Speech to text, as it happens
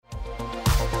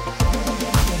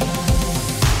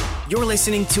You're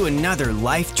listening to another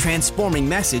life-transforming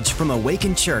message from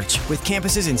Awaken Church with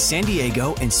campuses in San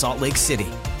Diego and Salt Lake City.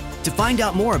 To find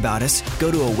out more about us,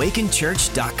 go to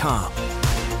awakenchurch.com.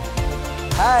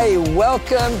 Hey,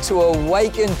 welcome to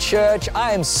Awaken Church.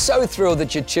 I am so thrilled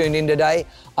that you tuned in today.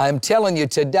 I'm telling you,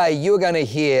 today you're going to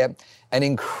hear an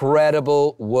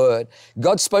incredible word.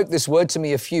 God spoke this word to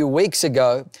me a few weeks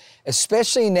ago,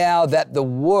 especially now that the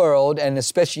world, and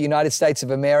especially United States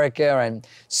of America, and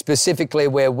specifically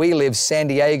where we live, San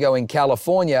Diego in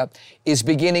California, is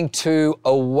beginning to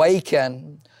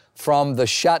awaken from the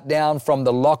shutdown, from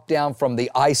the lockdown, from the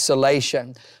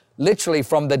isolation, literally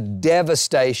from the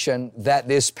devastation that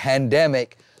this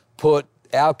pandemic put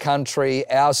our country,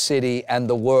 our city, and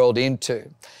the world into.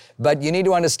 But you need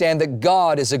to understand that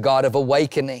God is a God of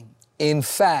awakening. In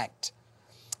fact,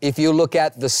 if you look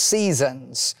at the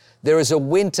seasons, there is a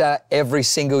winter every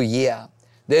single year.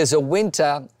 There's a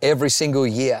winter every single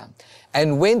year.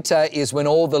 And winter is when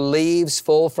all the leaves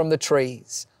fall from the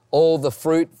trees, all the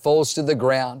fruit falls to the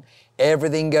ground,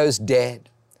 everything goes dead,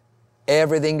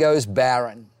 everything goes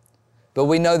barren. But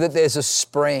we know that there's a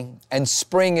spring, and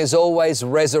spring is always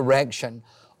resurrection,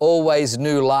 always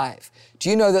new life. Do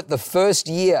you know that the first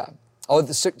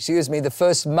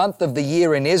month of the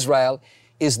year in Israel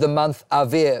is the month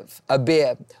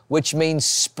Abib, which means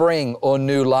spring or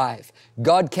new life.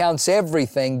 God counts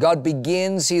everything. God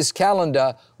begins His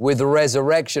calendar with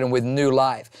resurrection and with new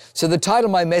life. So the title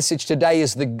of my message today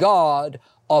is The God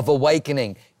of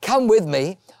Awakening. Come with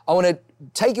me. I want to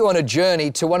take you on a journey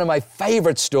to one of my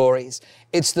favorite stories.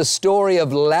 It's the story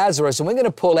of Lazarus, and we're going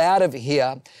to pull out of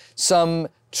here some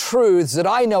truths that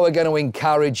I know are going to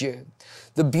encourage you.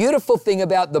 The beautiful thing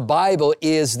about the Bible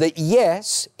is that,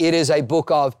 yes, it is a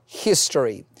book of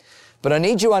history, but I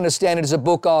need you to understand it is a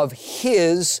book of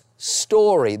His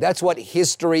story. That's what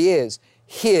history is,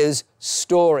 His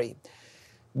story.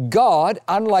 God,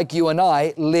 unlike you and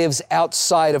I, lives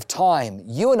outside of time.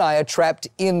 You and I are trapped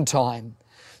in time.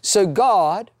 So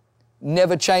God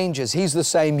never changes. He's the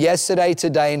same yesterday,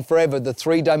 today, and forever, the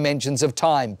three dimensions of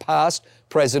time, past,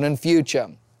 present, and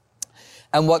future.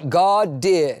 And what God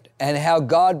did and how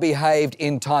God behaved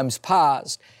in times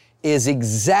past is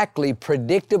exactly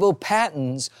predictable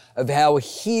patterns of how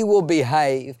He will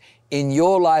behave in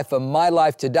your life and my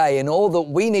life today. And all that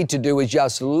we need to do is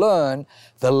just learn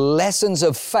the lessons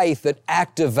of faith that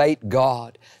activate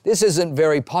God. This isn't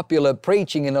very popular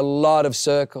preaching in a lot of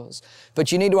circles,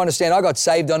 but you need to understand, I got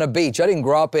saved on a beach. I didn't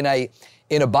grow up in a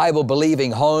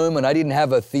Bible-believing home, and I didn't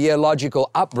have a theological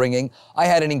upbringing. I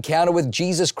had an encounter with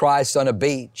Jesus Christ on a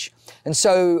beach. And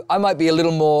so I might be a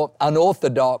little more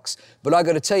unorthodox, but I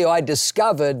got to tell you, I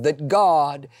discovered that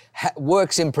God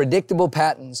works in predictable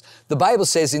patterns. The Bible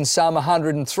says in Psalm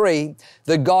 103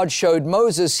 that God showed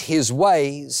Moses His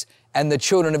ways and the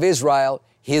children of Israel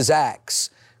His acts.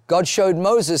 God showed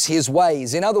Moses His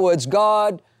ways. In other words,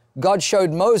 God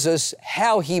showed Moses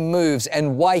how He moves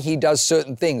and why He does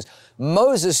certain things.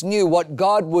 Moses knew what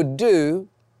God would do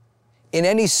in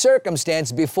any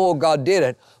circumstance before God did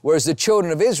it, whereas the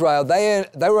children of Israel, they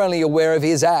were only aware of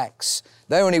His acts.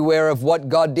 They were only aware of what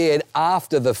God did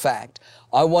after the fact.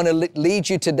 I want to lead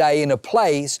you today in a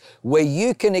place where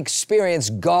you can experience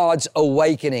God's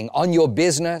awakening on your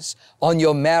business, on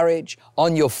your marriage,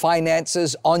 on your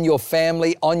finances, on your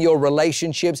family, on your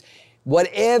relationships.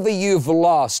 Whatever you've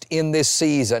lost in this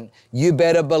season, you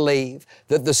better believe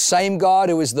that the same God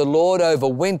who is the Lord over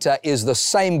winter is the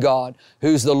same God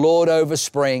who's the Lord over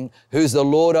spring, who's the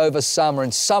Lord over summer,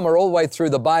 and summer all the way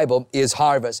through the Bible is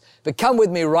harvest. But come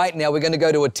with me right now. We're going to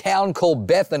go to a town called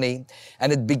Bethany,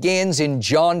 and it begins in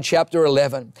John chapter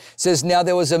 11. It says, "Now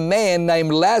there was a man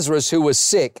named Lazarus who was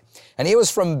sick, and he was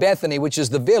from Bethany, which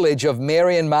is the village of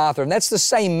Mary and Martha." And that's the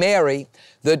same Mary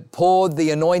that poured the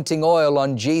anointing oil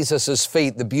on Jesus'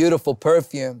 feet, the beautiful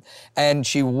perfume, and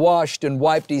she washed and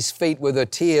wiped His feet with her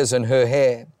tears and her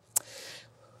hair.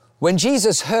 When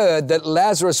Jesus heard that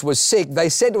Lazarus was sick, they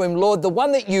said to Him, "Lord, the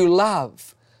one that you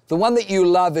love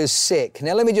is sick."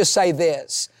 Now let me just say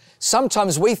this.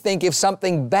 Sometimes we think if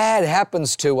something bad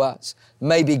happens to us,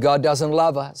 maybe God doesn't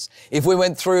love us. If we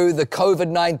went through the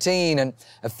COVID-19 and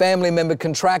a family member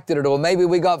contracted it, or maybe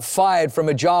we got fired from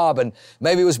a job and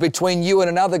maybe it was between you and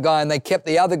another guy and they kept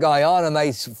the other guy on and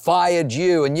they fired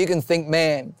you, and you can think,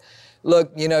 man,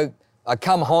 look, I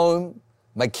come home,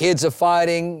 my kids are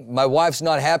fighting, my wife's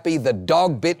not happy, the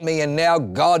dog bit me, and now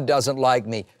God doesn't like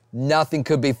me. Nothing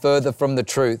could be further from the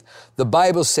truth. The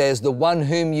Bible says the one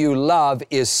whom you love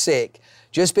is sick.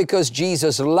 Just because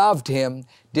Jesus loved him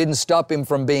didn't stop him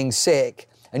from being sick.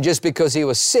 And just because he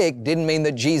was sick didn't mean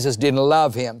that Jesus didn't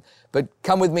love him. but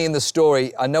come with me in the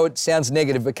story. I know it sounds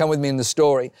negative, but come with me in the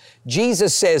story.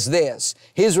 Jesus says this.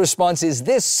 His response is,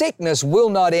 this sickness will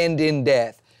not end in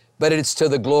death, but it's to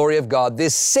the glory of God.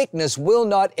 This sickness will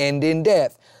not end in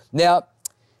death. Now,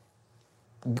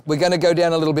 we're going to go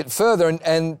down a little bit further,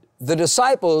 and the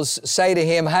disciples say to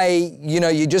him, hey,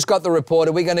 you just got the report.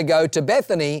 Are we going to go to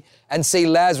Bethany and see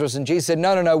Lazarus? And Jesus said,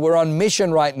 no, we're on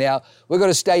mission right now. We've got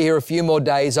to stay here a few more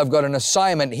days. I've got an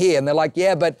assignment here. And they're like,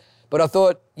 yeah, but I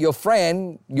thought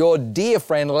your dear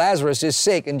friend Lazarus is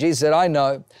sick. And Jesus said, I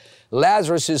know.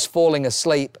 Lazarus is falling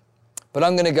asleep, but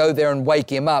I'm going to go there and wake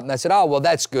him up. And they said, oh, well,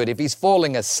 that's good. If he's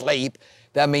falling asleep,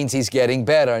 that means he's getting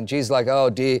better. And Jesus is like, oh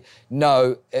dear,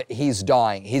 no, he's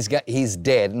dying. He's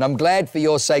dead. And I'm glad for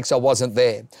your sakes I wasn't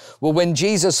there. Well, when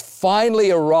Jesus finally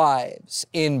arrives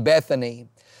in Bethany,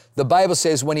 the Bible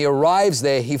says when he arrives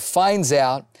there, he finds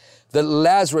out that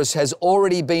Lazarus has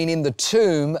already been in the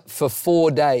tomb for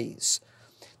 4 days.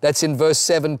 That's in verse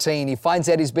 17. He finds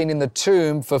out he's been in the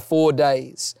tomb for 4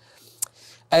 days.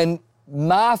 And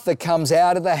Martha comes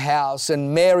out of the house,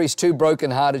 and Mary's too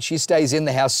brokenhearted. She stays in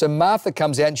the house. So Martha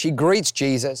comes out and she greets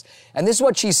Jesus. And this is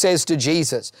what she says to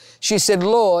Jesus. She said,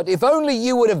 Lord, if only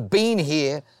you would have been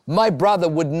here, my brother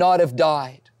would not have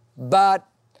died. But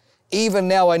even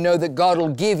now I know that God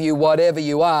will give you whatever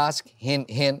you ask. Hint,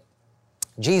 hint.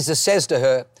 Jesus says to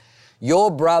her,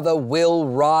 your brother will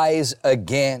rise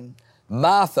again.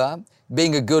 Martha,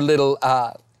 being a good little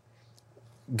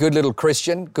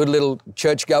Christian, good little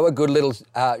churchgoer, good little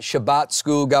Shabbat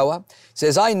schoolgoer,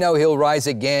 says, I know he'll rise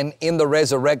again in the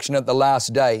resurrection at the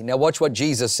last day. Now watch what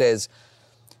Jesus says.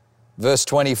 Verse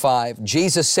 25,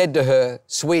 Jesus said to her,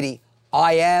 sweetie,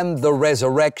 I am the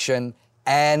resurrection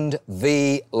and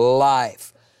the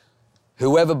life.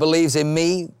 Whoever believes in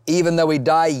me, even though he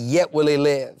die, yet will he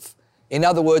live. In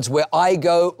other words, where I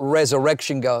go,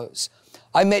 resurrection goes.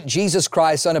 I met Jesus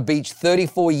Christ on a beach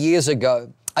 34 years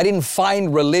ago. I didn't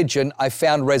find religion, I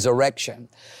found resurrection.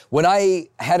 When I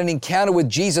had an encounter with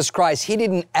Jesus Christ, He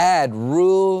didn't add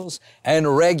rules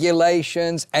and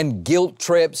regulations and guilt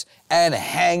trips and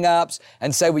hang-ups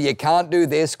and say, well, you can't do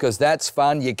this because that's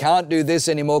fun. You can't do this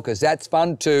anymore because that's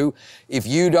fun too. If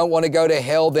you don't want to go to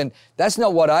hell, then that's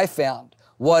not what I found.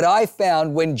 What I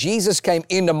found when Jesus came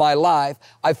into my life,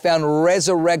 I found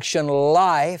resurrection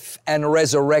life and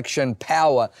resurrection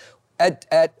power.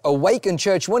 At Awaken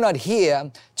Church, we're not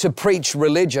here to preach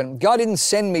religion. God didn't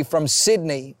send me from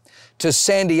Sydney to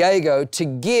San Diego to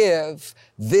give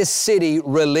this city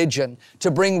religion,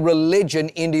 to bring religion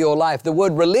into your life. The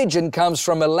word religion comes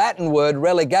from a Latin word,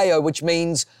 religio, which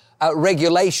means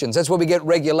regulations. That's where we get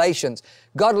regulations.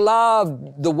 God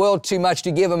loved the world too much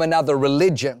to give him another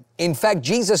religion. In fact,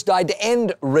 Jesus died to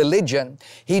end religion.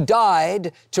 He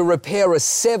died to repair a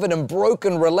severed and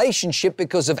broken relationship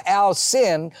because of our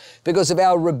sin, because of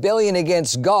our rebellion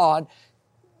against God.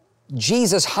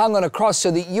 Jesus hung on a cross so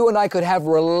that you and I could have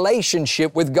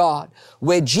relationship with God.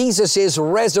 Where Jesus is,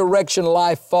 resurrection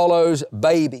life follows,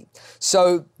 baby.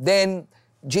 So then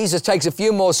Jesus takes a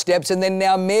few more steps, and then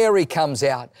now Mary comes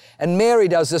out. And Mary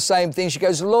does the same thing. She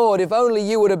goes, Lord, if only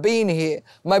you would have been here,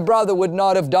 my brother would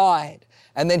not have died.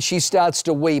 And then she starts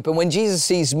to weep. And when Jesus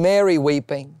sees Mary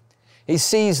weeping, he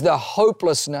sees the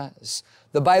hopelessness.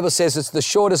 The Bible says, it's the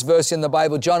shortest verse in the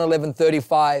Bible, John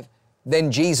 11:35,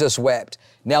 then Jesus wept.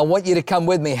 Now I want you to come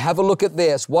with me. Have a look at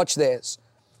this. Watch this.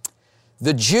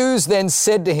 The Jews then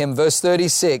said to him, verse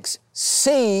 36,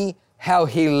 see how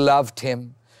he loved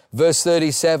him. Verse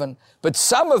 37, but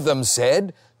some of them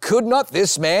said, could not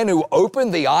this man who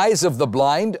opened the eyes of the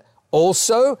blind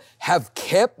also have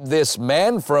kept this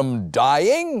man from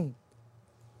dying?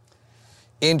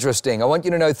 Interesting. I want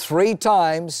you to know 3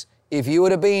 times, if you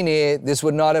would have been here, this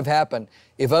would not have happened.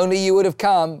 If only you would have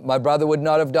come, my brother would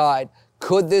not have died.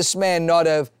 Could this man not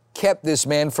have kept this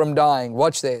man from dying?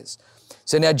 Watch this.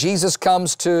 So now Jesus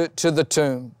comes to the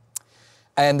tomb.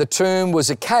 And the tomb was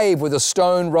a cave with a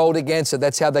stone rolled against it.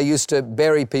 That's how they used to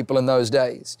bury people in those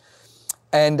days.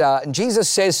 And Jesus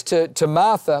says to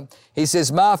Martha, he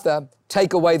says, Martha,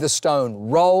 take away the stone.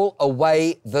 Roll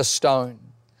away the stone.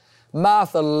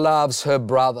 Martha loves her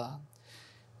brother.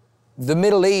 The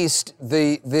Middle East,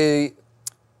 the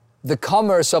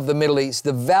commerce of the Middle East,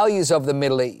 the values of the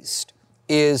Middle East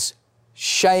is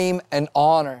shame and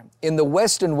honor. In the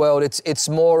Western world, it's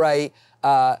more a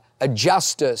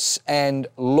justice and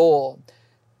law,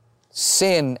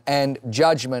 sin and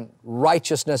judgment,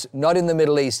 righteousness, not in the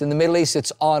Middle East. In the Middle East,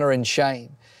 it's honor and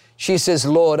shame. She says,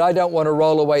 Lord, I don't want to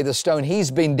roll away the stone.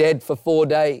 He's been dead for 4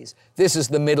 days. This is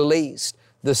the Middle East.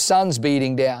 The sun's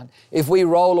beating down. If we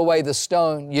roll away the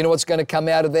stone, you know what's going to come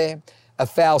out of there? A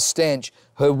foul stench.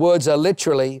 Her words are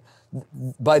literally,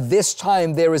 By this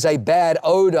time there is a bad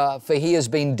odor, for he has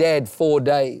been dead 4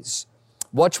 days.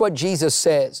 Watch what Jesus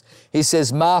says. He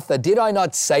says, Martha, did I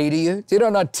not say to you, did I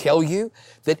not tell you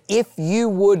that if you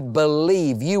would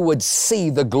believe, you would see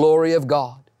the glory of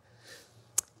God?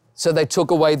 So they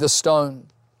took away the stone.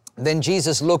 Then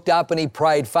Jesus looked up and he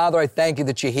prayed, Father, I thank you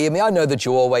that you hear me. I know that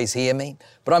you always hear me,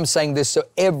 but I'm saying this so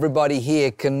everybody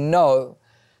here can know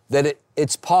that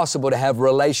it's possible to have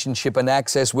relationship and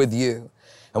access with you.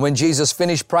 And when Jesus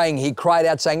finished praying, he cried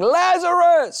out saying,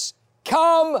 Lazarus,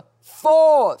 come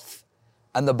forth.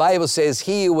 And the Bible says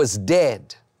he who was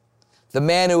dead, the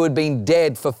man who had been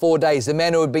dead for 4 days, the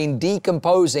man who had been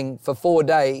decomposing for 4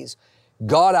 days,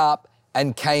 got up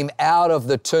and came out of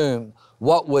the tomb.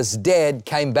 What was dead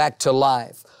came back to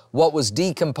life. What was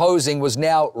decomposing was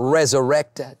now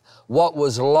resurrected. What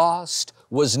was lost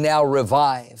was now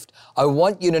revived. I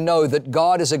want you to know that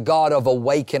God is a God of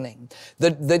awakening,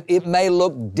 that it may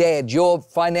look dead. Your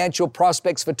financial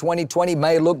prospects for 2020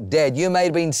 may look dead. You may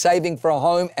have been saving for a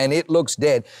home and it looks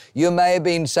dead. You may have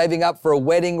been saving up for a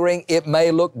wedding ring. It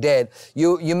may look dead.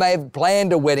 You may have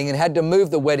planned a wedding and had to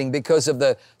move the wedding because of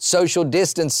the social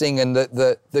distancing and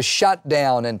the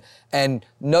shutdown and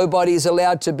nobody's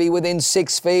allowed to be within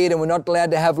 6 feet and we're not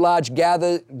allowed to have large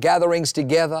gatherings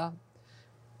together.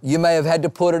 You may have had to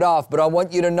put it off, but I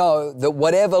want you to know that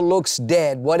whatever looks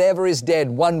dead, whatever is dead,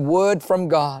 one word from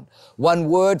God, one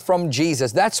word from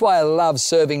Jesus. That's why I love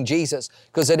serving Jesus,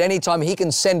 because at any time He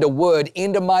can send a word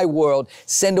into my world,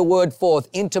 send a word forth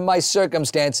into my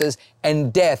circumstances,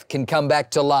 and death can come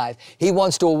back to life. He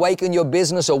wants to awaken your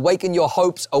business, awaken your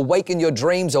hopes, awaken your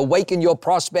dreams, awaken your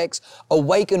prospects,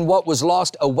 awaken what was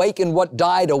lost, awaken what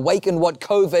died, awaken what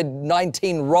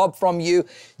COVID-19 robbed from you.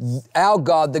 Our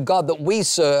God, the God that we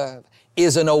serve,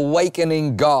 is an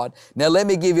awakening God. Now let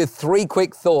me give you three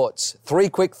quick thoughts.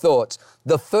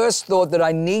 The first thought that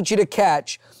I need you to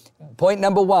catch, point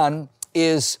number one,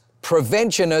 is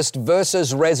preventionist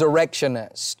versus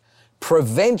resurrectionist.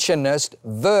 Preventionist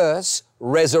versus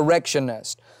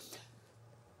resurrectionist.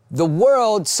 The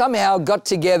world somehow got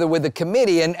together with a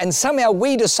committee and somehow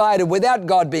we decided, without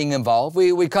God being involved,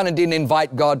 we kind of didn't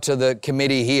invite God to the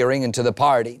committee hearing and to the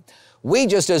party. We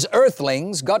just as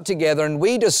earthlings got together and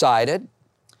we decided,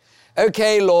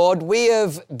 okay, Lord, we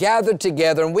have gathered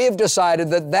together and we have decided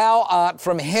that Thou art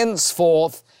from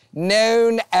henceforth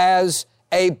known as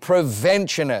a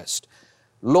preventionist.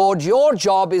 Lord, your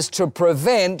job is to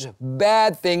prevent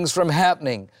bad things from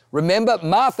happening. Remember,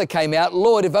 Martha came out,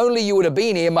 Lord, if only you would have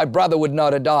been here, my brother would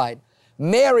not have died.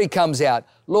 Mary comes out,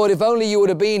 Lord, if only you would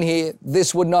have been here,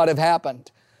 this would not have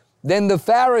happened. Then the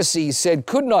Pharisees said,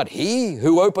 could not he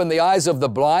who opened the eyes of the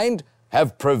blind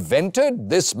have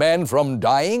prevented this man from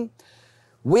dying?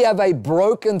 We have a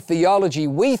broken theology.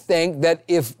 We think that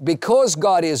because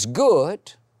God is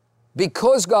good,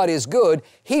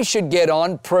 He should get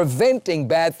on preventing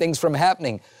bad things from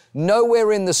happening.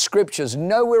 Nowhere in the Scriptures,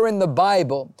 nowhere in the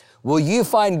Bible will you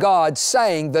find God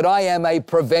saying that I am a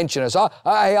preventionist.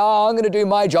 I'm going to do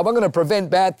my job. I'm going to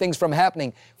prevent bad things from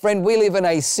happening. Friend, we live in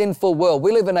a sinful world.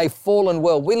 We live in a fallen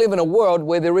world. We live in a world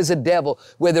where there is a devil,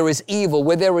 where there is evil,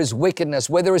 where there is wickedness,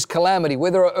 where there is calamity, where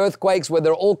there are earthquakes, where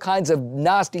there are all kinds of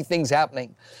nasty things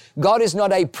happening. God is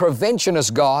not a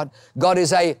preventionist God. God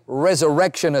is a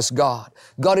resurrectionist God.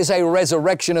 God is a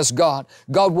resurrectionist God.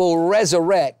 God will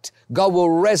resurrect. God will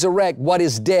resurrect what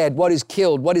is dead, what is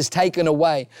killed, what is taken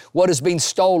away, what has been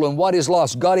stolen, what is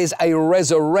lost. God is a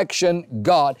resurrection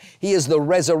God. He is the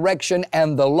resurrection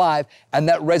and the life, and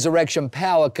that resurrection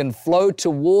power can flow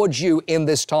towards you in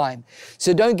this time.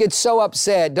 So don't get so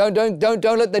upset. Don't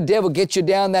let the devil get you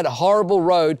down that horrible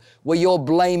road where you're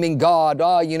blaming God.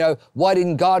 Why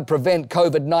didn't God prevent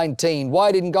COVID-19?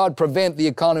 Why didn't God prevent the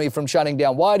economy from shutting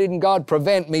down? Why didn't God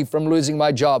prevent me from losing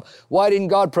my job? Why didn't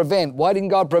God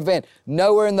prevent?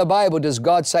 Nowhere in the Bible does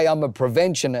God say I'm a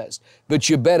preventionist, but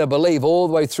you better believe all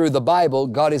the way through the Bible,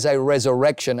 God is a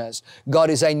resurrectionist.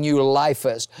 God is a new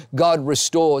lifist. God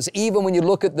restores. Even when you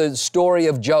look at the story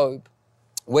of Job,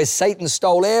 where Satan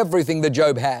stole everything that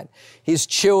Job had, his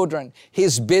children,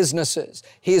 his businesses,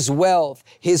 his wealth,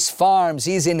 his farms,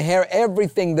 his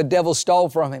everything the devil stole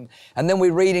from him. And then we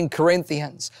read in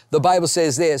Corinthians, the Bible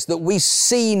says this, that we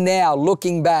see now,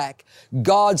 looking back,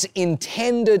 God's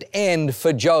intended end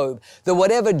for Job, that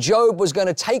whatever Job was going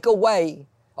to take away,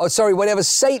 whatever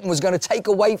Satan was going to take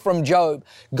away from Job,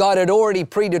 God had already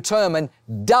predetermined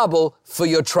double for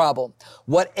your trouble.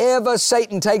 Whatever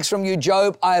Satan takes from you,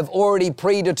 Job, I have already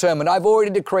predetermined. I've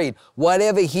already decreed.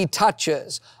 Whatever he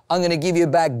touches, I'm going to give you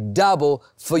back double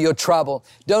for your trouble.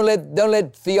 Don't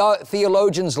let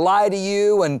theologians lie to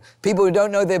you, and people who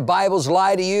don't know their Bibles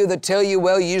lie to you, that tell you,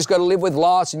 well, you just got to live with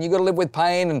loss and you got to live with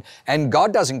pain, and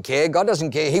God doesn't care. God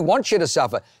doesn't care. He wants you to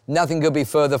suffer. Nothing could be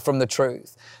further from the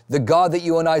truth. The God that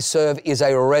you and I serve is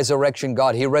a resurrection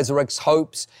God. He resurrects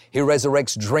hopes. He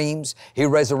resurrects dreams. He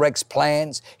resurrects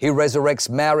plans. He resurrects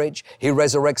marriage. He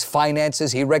resurrects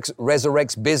finances. He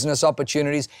resurrects business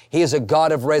opportunities. He is a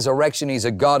God of resurrection. He's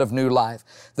a God of new life.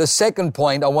 The second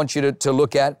point I want you to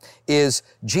look at is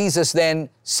Jesus then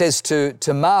says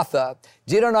to Martha,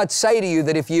 did I not say to you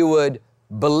that if you would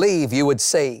believe, you would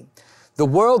see? The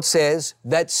world says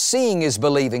that seeing is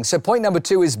believing. So point number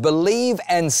 2 is believe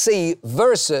and see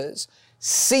versus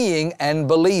seeing and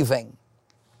believing.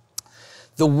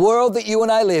 The world that you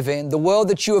and I live in, the world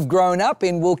that you have grown up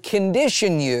in, will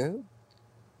condition you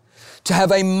to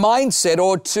have a mindset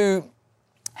or to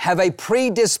have a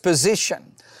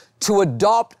predisposition to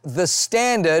adopt the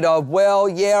standard of, well,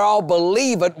 yeah, I'll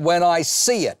believe it when I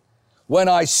see it. When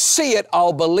I see it,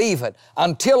 I'll believe it.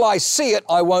 Until I see it,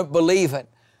 I won't believe it.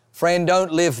 Friend,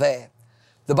 don't live there.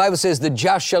 The Bible says the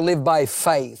just shall live by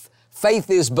faith. Faith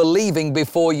is believing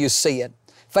before you see it.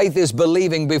 Faith is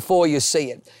believing before you see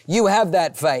it. You have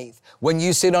that faith. When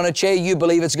you sit on a chair, you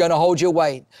believe it's going to hold your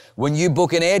weight. When you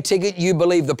book an air ticket, you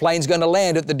believe the plane's going to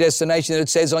land at the destination that it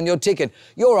says on your ticket.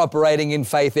 You're operating in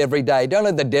faith every day. Don't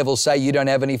let the devil say you don't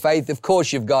have any faith. Of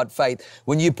course you've got faith.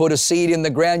 When you put a seed in the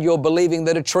ground, you're believing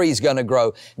that a tree's going to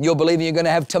grow. And you're believing you're going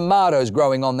to have tomatoes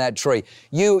growing on that tree.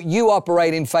 You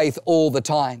operate in faith all the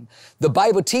time. The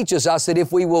Bible teaches us that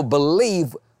if we will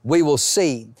believe, we will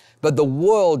see. But the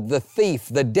world, the thief,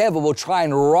 the devil will try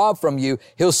and rob from you.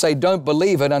 He'll say, don't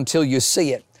believe it until you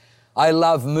see it. I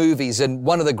love movies, and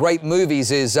one of the great movies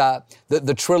is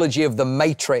the trilogy of The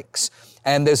Matrix.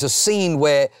 And there's a scene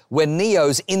where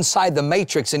Neo's inside the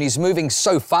Matrix and he's moving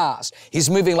so fast. He's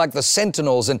moving like the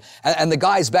Sentinels, and the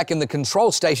guys back in the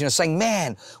control station are saying,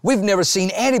 man, we've never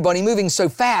seen anybody moving so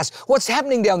fast. What's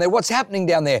happening down there? What's happening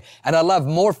down there? And I love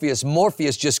Morpheus.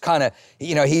 Morpheus just kind of,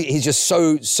 he's just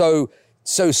so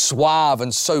suave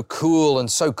and so cool and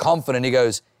so confident. He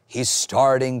goes, he's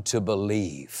starting to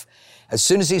believe. As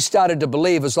soon as he started to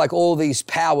believe, it's like all these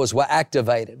powers were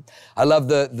activated. I love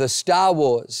the Star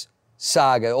Wars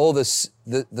saga, all the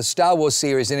Star Wars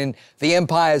series. And in The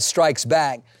Empire Strikes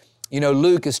Back,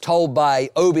 Luke is told by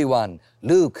Obi-Wan,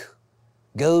 Luke,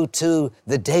 go to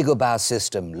the Dagobah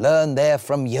system, learn there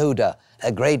from Yoda,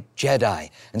 a great Jedi.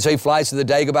 And so he flies to the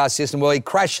Dagobah system. Well, he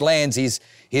crash lands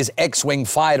his X-Wing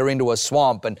fighter into a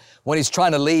swamp. And when he's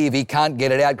trying to leave, he can't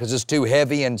get it out because it's too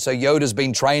heavy. And so Yoda's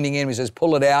been training him. He says,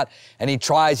 pull it out. And he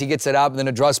tries, he gets it up, and then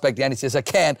it drops back down. He says, I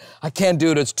can't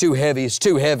do it. It's too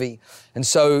heavy. And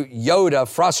so Yoda,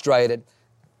 frustrated,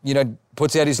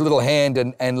 puts out his little hand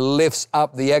and lifts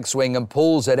up the X-Wing and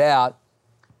pulls it out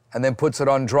and then puts it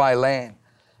on dry land.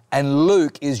 And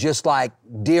Luke is just like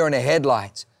deer in the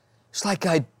headlights. It's like,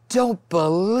 I don't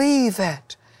believe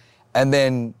it. And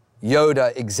then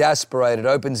Yoda, exasperated,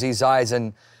 opens his eyes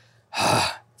and,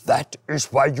 that is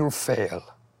why you fail.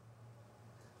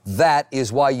 That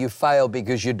is why you fail,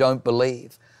 because you don't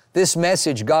believe. This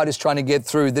message God is trying to get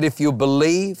through, that if you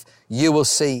believe, you will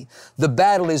see. The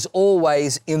battle is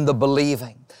always in the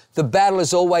believing. The battle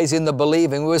is always in the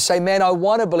believing. We will say, man, I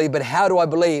want to believe, but how do I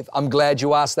believe? I'm glad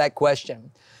you asked that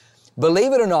question.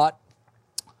 Believe it or not,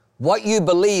 what you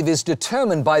believe is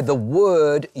determined by the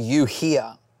word you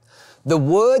hear. The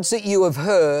words that you have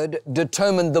heard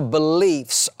determine the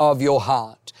beliefs of your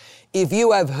heart. If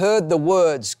you have heard the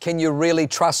words, can you really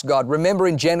trust God? Remember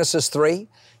in Genesis 3,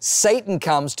 Satan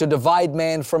comes to divide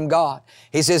man from God.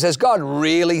 He says, has God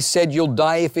really said you'll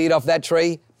die if you eat off that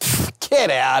tree? Get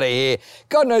out of here.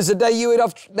 God knows the day you eat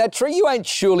off that tree, you ain't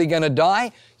surely going to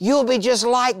die. You'll be just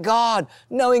like God,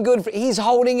 knowing good. He's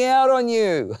holding out on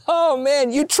you. Oh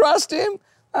man, you trust Him?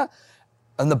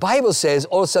 And the Bible says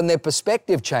all of a sudden their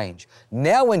perspective changed.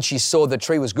 Now when she saw the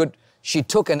tree was good, she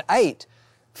took and ate.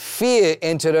 Fear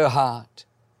entered her heart.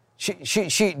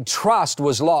 Trust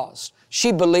was lost.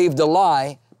 She believed a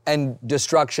lie and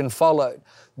destruction followed.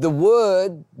 The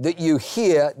word that you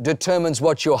hear determines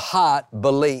what your heart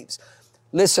believes.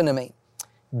 Listen to me.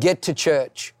 Get to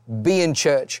church. Be in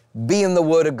church. Be in the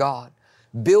Word of God.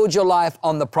 Build your life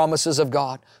on the promises of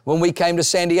God. When we came to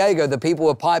San Diego, the people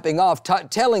were piping off,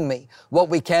 telling me what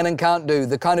we can and can't do,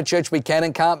 the kind of church we can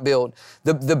and can't build,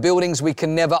 the buildings we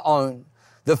can never own,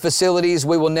 the facilities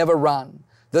we will never run,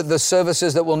 the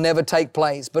services that will never take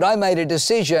place. But I made a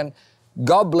decision.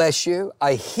 God bless you.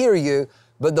 I hear you.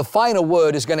 but the final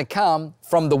word is going to come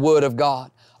from the Word of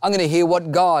God. I'm going to hear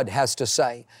what God has to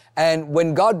say. And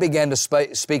when God began to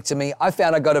speak to me, I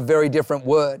found I got a very different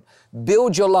word.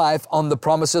 Build your life on the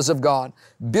promises of God.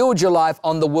 Build your life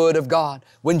on the Word of God.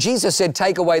 When Jesus said,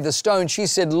 take away the stone, she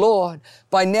said, Lord,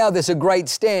 by now there's a great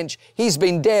stench. He's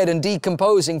been dead and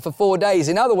decomposing for 4 days.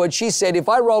 In other words, she said, if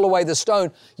I roll away the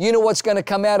stone, you know what's going to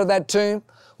come out of that tomb?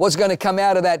 What's going to come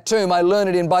out of that tomb? I learned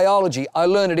it in biology. I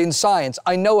learned it in science.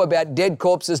 I know about dead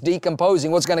corpses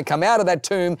decomposing. What's going to come out of that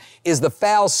tomb is the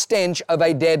foul stench of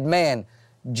a dead man.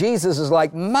 Jesus is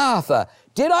like, Martha,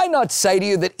 did I not say to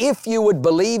you that if you would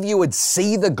believe, you would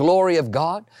see the glory of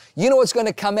God? You know what's going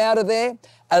to come out of there?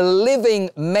 A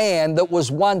living man that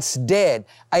was once dead.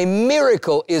 A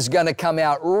miracle is going to come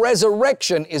out.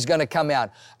 Resurrection is going to come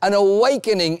out. An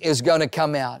awakening is going to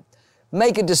come out.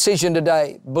 Make a decision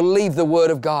today. Believe the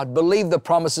Word of God. Believe the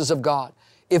promises of God.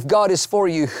 If God is for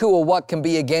you, who or what can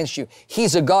be against you?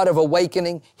 He's a God of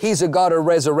awakening. He's a God of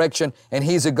resurrection, and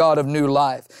He's a God of new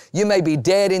life. You may be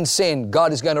dead in sin.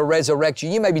 God is going to resurrect you.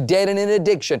 You may be dead in an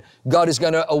addiction. God is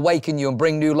going to awaken you and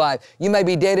bring new life. You may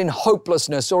be dead in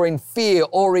hopelessness or in fear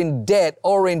or in debt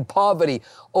or in poverty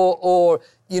or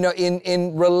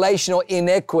in relational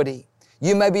inequity.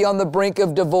 You may be on the brink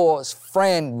of divorce.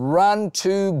 Friend, run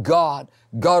to God.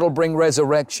 God will bring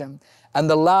resurrection. And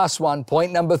the last one,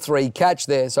 point number 3, catch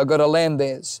this, I've got to land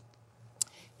this,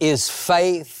 is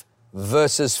faith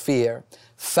versus fear.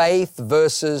 Faith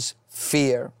versus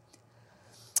fear.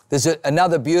 There's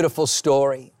another beautiful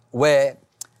story where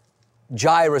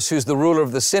Jairus, who's the ruler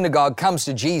of the synagogue, comes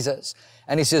to Jesus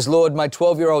and he says, Lord, my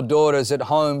 12-year-old daughter's at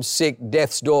home, sick,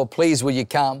 death's door, please will you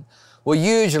come? Well,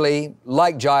 usually,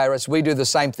 like Jairus, we do the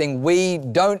same thing. We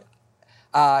don't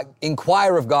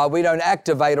inquire of God. We don't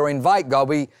activate or invite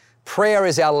God. Prayer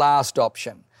is our last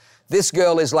option. This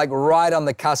girl is like right on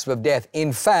the cusp of death.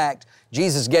 In fact,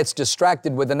 Jesus gets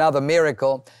distracted with another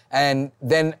miracle, and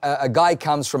then a guy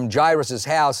comes from Jairus'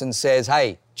 house and says,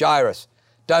 hey, Jairus,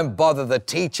 don't bother the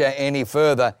teacher any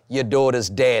further. Your daughter's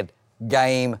dead.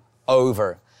 Game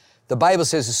over. The Bible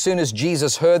says as soon as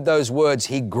Jesus heard those words,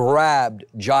 he grabbed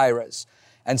Jairus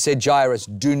and said, Jairus,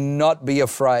 do not be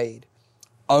afraid.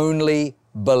 Only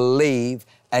believe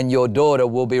and your daughter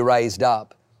will be raised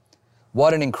up.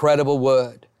 What an incredible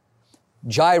word.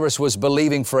 Jairus was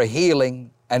believing for a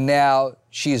healing and now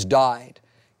she's died.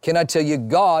 Can I tell you,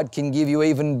 God can give you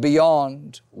even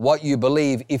beyond what you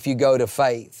believe if you go to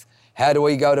faith. How do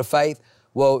we go to faith?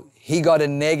 Well, he got a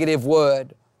negative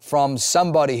word from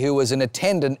somebody who was an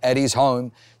attendant at his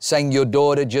home saying, your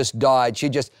daughter just died. She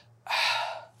just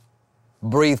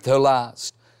breathed her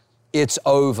last. It's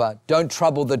over. Don't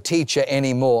trouble the teacher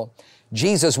anymore.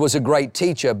 Jesus was a great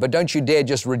teacher, but don't you dare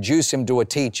just reduce him to a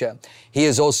teacher. He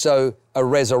is also a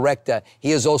resurrector.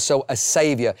 He is also a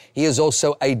savior. He is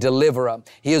also a deliverer.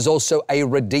 He is also a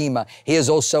redeemer. He is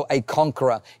also a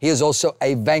conqueror. He is also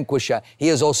a vanquisher. He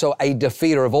is also a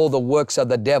defeater of all the works of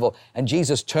the devil. And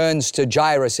Jesus turns to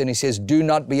Jairus and he says, do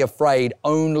not be afraid,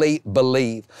 only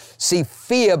believe. See,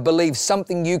 fear believes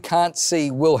something you can't see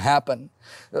will happen.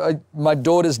 My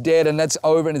daughter's dead and that's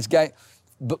over and it's going.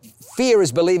 But fear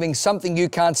is believing something you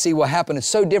can't see will happen. It's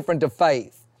so different to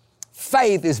faith.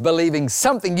 Faith is believing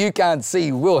something you can't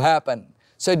see will happen.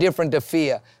 So different to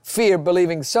fear. Fear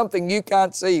believing something you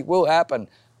can't see will happen.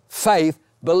 Faith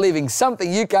believing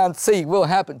something you can't see will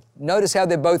happen. Notice how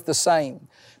they're both the same.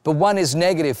 But one is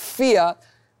negative. Fear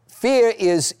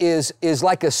is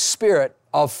like a spirit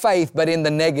of faith, but in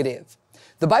the negative.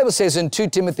 The Bible says in 2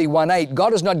 Timothy 1:8,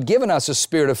 God has not given us a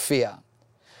spirit of fear.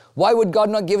 Why would God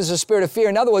not give us a spirit of fear?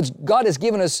 In other words, God has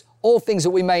given us all things that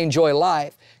we may enjoy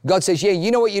life. God says, yeah,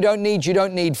 you know what you don't need? You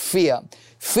don't need fear.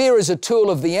 Fear is a tool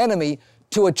of the enemy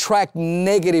to attract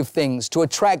negative things, to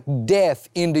attract death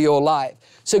into your life.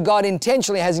 So God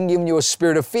intentionally hasn't given you a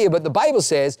spirit of fear, but the Bible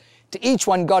says to each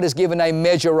one God has given a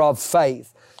measure of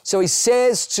faith. So he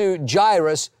says to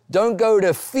Jairus, don't go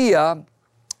to fear,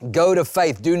 go to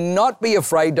faith. Do not be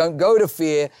afraid. Don't go to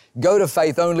fear. Go to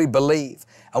faith. Only believe.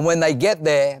 And when they get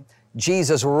there,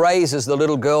 Jesus raises the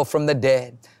little girl from the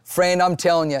dead. Friend, I'm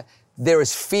telling you, there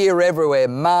is fear everywhere,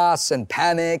 mass and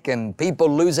panic and people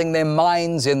losing their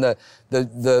minds in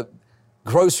the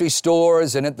grocery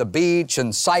stores and at the beach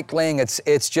and cycling.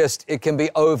 It can be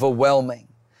overwhelming.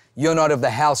 You're not of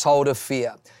the household of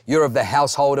fear. You're of the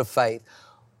household of faith.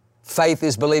 Faith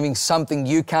is believing something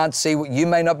you can't see. You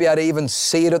may not be able to even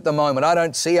see it at the moment. I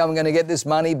don't see how I'm going to get this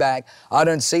money back. I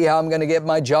don't see how I'm going to get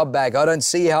my job back. I don't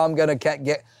see how I'm going to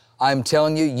get. I'm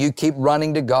telling you, you keep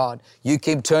running to God. You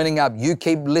keep turning up. You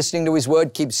keep listening to His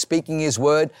Word. Keep speaking His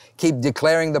Word. Keep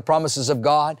declaring the promises of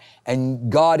God.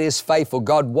 And God is faithful.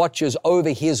 God watches over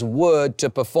His Word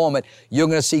to perform it. You're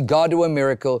going to see God do a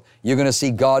miracle. You're going to see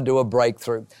God do a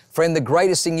breakthrough. Friend, the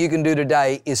greatest thing you can do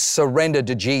today is surrender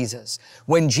to Jesus.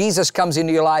 When Jesus comes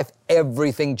into your life,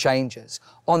 everything changes.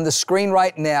 On the screen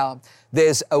right now,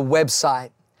 there's a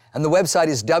website. And the website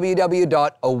is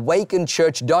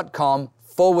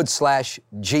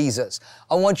www.awakenchurch.com/Jesus.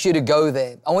 I want you to go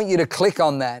there. I want you to click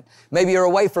on that. Maybe you're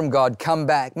away from God, come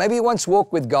back. Maybe you once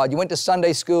walked with God. You went to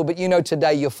Sunday school, but you know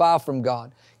today you're far from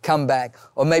God. Come back.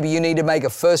 Or maybe you need to make a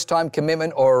first-time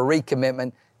commitment or a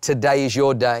recommitment. Today is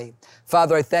your day.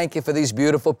 Father, I thank you for these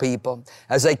beautiful people.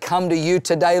 As they come to you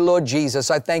today, Lord Jesus,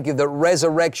 I thank you that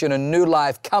resurrection and new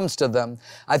life comes to them.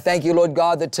 I thank you, Lord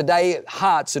God, that today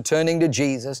hearts are turning to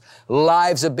Jesus,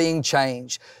 lives are being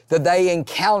changed, that they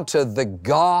encounter the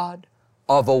God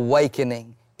of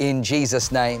awakening. In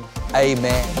Jesus' name,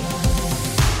 amen.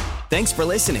 Thanks for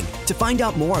listening. To find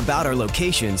out more about our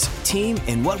locations, team,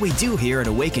 and what we do here at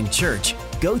Awaken Church,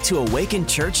 go to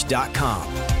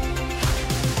awakenchurch.com.